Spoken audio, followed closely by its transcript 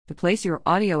To place your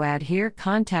audio ad here,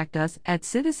 contact us at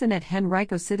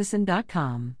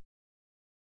citizen@henricocitizen.com.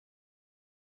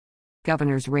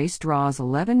 Governor's race draws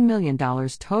 $11 million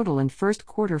total in first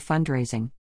quarter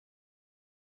fundraising.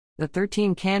 The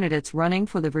 13 candidates running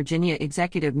for the Virginia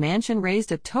Executive Mansion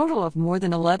raised a total of more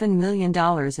than $11 million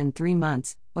in 3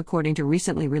 months, according to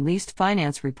recently released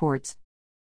finance reports.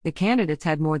 The candidates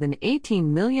had more than $18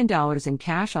 million in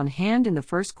cash on hand in the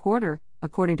first quarter,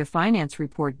 according to finance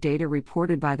report data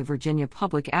reported by the Virginia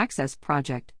Public Access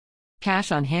Project.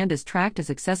 Cash on hand is tracked as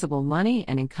accessible money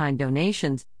and in-kind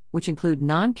donations, which include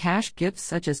non-cash gifts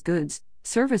such as goods,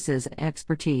 services, and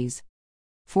expertise.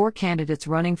 4 candidates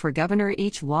running for governor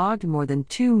each logged more than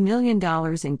 $2 million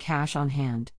in cash on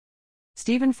hand.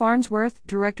 Stephen Farnsworth,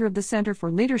 director of the Center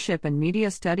for Leadership and Media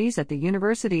Studies at the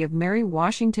University of Mary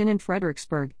Washington in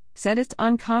Fredericksburg, said it's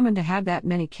uncommon to have that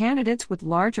many candidates with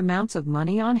large amounts of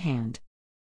money on hand.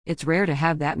 It's rare to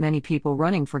have that many people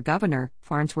running for governor,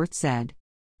 Farnsworth said.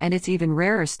 And it's even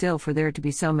rarer still for there to be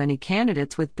so many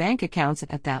candidates with bank accounts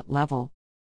at that level.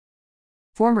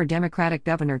 Former Democratic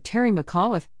Governor Terry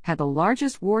McAuliffe had the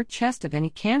largest war chest of any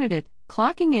candidate,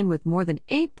 clocking in with more than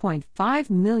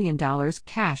 $8.5 million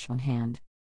cash on hand.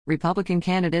 Republican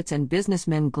candidates and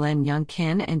businessmen Glenn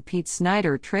Youngkin and Pete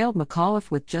Snyder trailed McAuliffe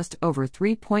with just over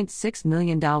 $3.6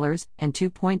 million and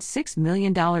 $2.6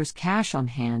 million cash on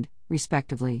hand,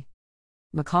 respectively.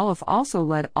 McAuliffe also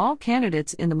led all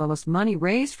candidates in the most money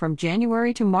raised from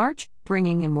January to March,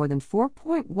 bringing in more than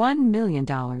 $4.1 million.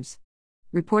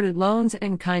 Reported loans and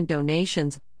in-kind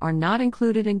donations are not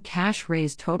included in cash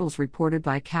raised totals reported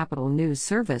by Capital News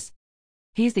Service.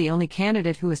 He's the only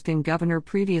candidate who has been governor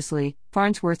previously,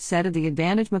 Farnsworth said of the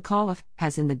advantage McAuliffe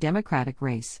has in the Democratic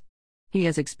race. He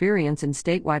has experience in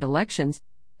statewide elections,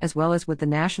 as well as with the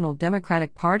National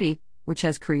Democratic Party, which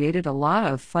has created a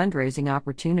lot of fundraising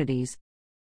opportunities.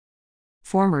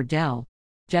 Former Del.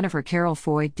 Jennifer Carol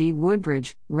Foy D.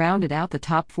 Woodbridge rounded out the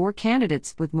top 4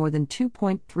 candidates with more than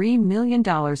 $2.3 million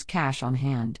cash on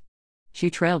hand. She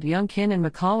trailed Youngkin and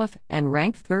McAuliffe and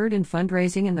ranked third in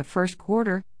fundraising in the first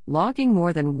quarter, logging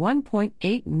more than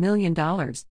 $1.8 million.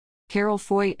 Carol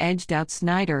Foy edged out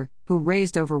Snyder, who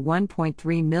raised over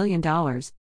 $1.3 million.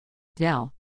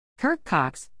 Del. Kirk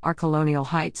Cox, our Colonial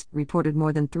Heights, reported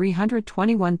more than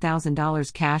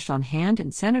 $321,000 cash on hand,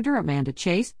 and Senator Amanda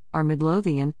Chase, our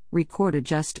Midlothian, recorded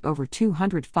just over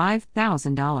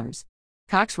 $205,000.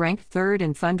 Cox ranked third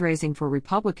in fundraising for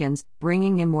Republicans,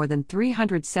 bringing in more than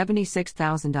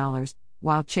 $376,000,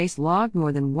 while Chase logged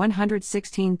more than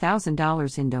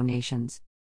 $116,000 in donations.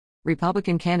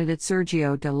 Republican candidate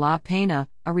Sergio de la Pena,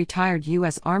 a retired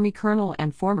U.S. Army colonel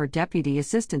and former Deputy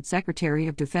Assistant Secretary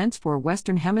of Defense for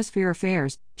Western Hemisphere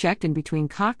Affairs, checked in between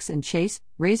Cox and Chase,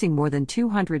 raising more than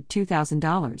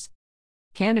 $202,000.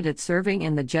 Candidates serving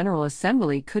in the General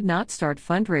Assembly could not start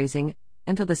fundraising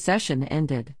until the session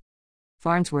ended.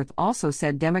 Farnsworth also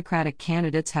said Democratic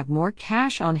candidates have more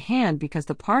cash on hand because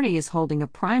the party is holding a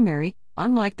primary,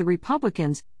 unlike the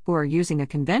Republicans, who are using a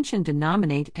convention to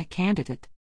nominate a candidate.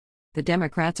 The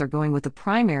Democrats are going with the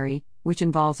primary, which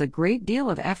involves a great deal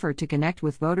of effort to connect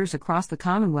with voters across the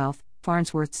Commonwealth,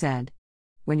 Farnsworth said.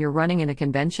 When you're running in a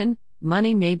convention,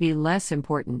 money may be less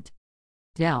important.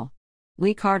 Del.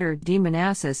 Lee Carter D.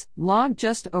 Manassas logged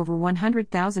just over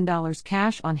 $100,000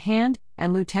 cash on hand,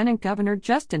 and Lieutenant Governor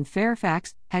Justin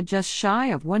Fairfax had just shy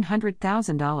of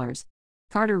 $100,000.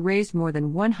 Carter raised more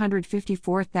than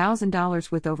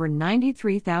 $154,000 with over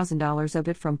 $93,000 of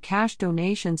it from cash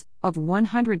donations of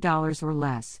 $100 or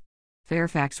less.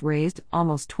 Fairfax raised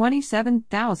almost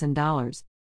 $27,000.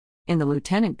 In the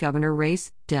lieutenant governor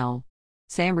race, Del.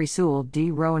 Sam Rasul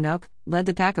D. Roanoke led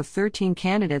the pack of 13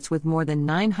 candidates with more than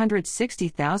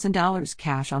 $960,000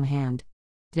 cash on hand.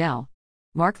 Del.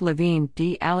 Mark Levine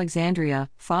D. Alexandria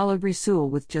followed Rasul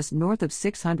with just north of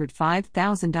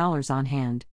 $605,000 on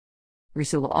hand.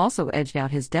 Rasul also edged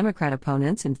out his Democrat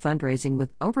opponents in fundraising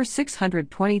with over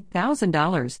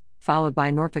 $620,000, followed by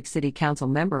Norfolk City Council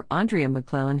member Andrea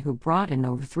McClellan, who brought in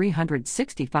over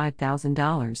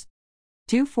 $365,000.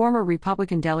 2 former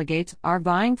Republican delegates are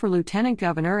vying for lieutenant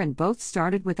governor, and both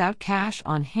started without cash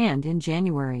on hand in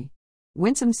January.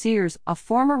 Winsome Sears, a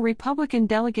former Republican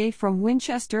delegate from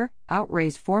Winchester,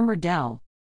 outraised former Del.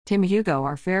 Tim Hugo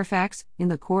R. Fairfax, in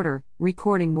the quarter,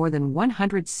 recording more than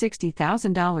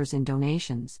 $160,000 in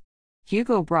donations.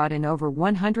 Hugo brought in over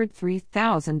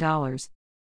 $103,000.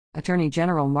 Attorney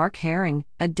General Mark Herring,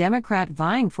 a Democrat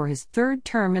vying for his 3rd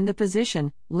term in the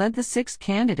position, led the 6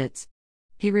 candidates.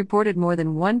 He reported more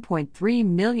than $1.3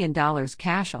 million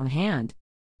cash on hand.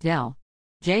 Del.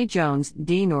 J. Jones,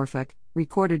 D. Norfolk,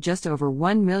 recorded just over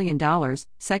 $1 million,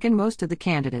 second most of the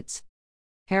candidates.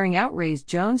 Herring outraised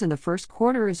Jones in the first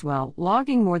quarter as well,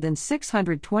 logging more than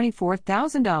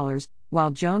 $624,000, while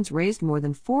Jones raised more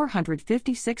than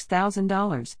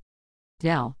 $456,000.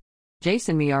 Del.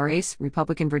 Jason Miyares,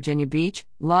 Republican Virginia Beach,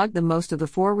 logged the most of the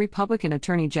four Republican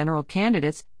Attorney General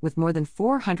candidates, with more than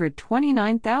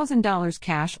 $429,000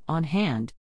 cash on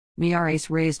hand. Miyares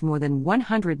raised more than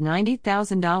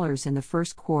 $190,000 in the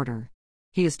first quarter.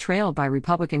 He is trailed by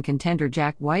Republican contender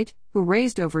Jack White, who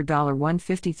raised over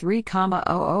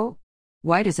 $153,000.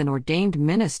 White is an ordained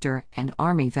minister and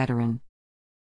Army veteran.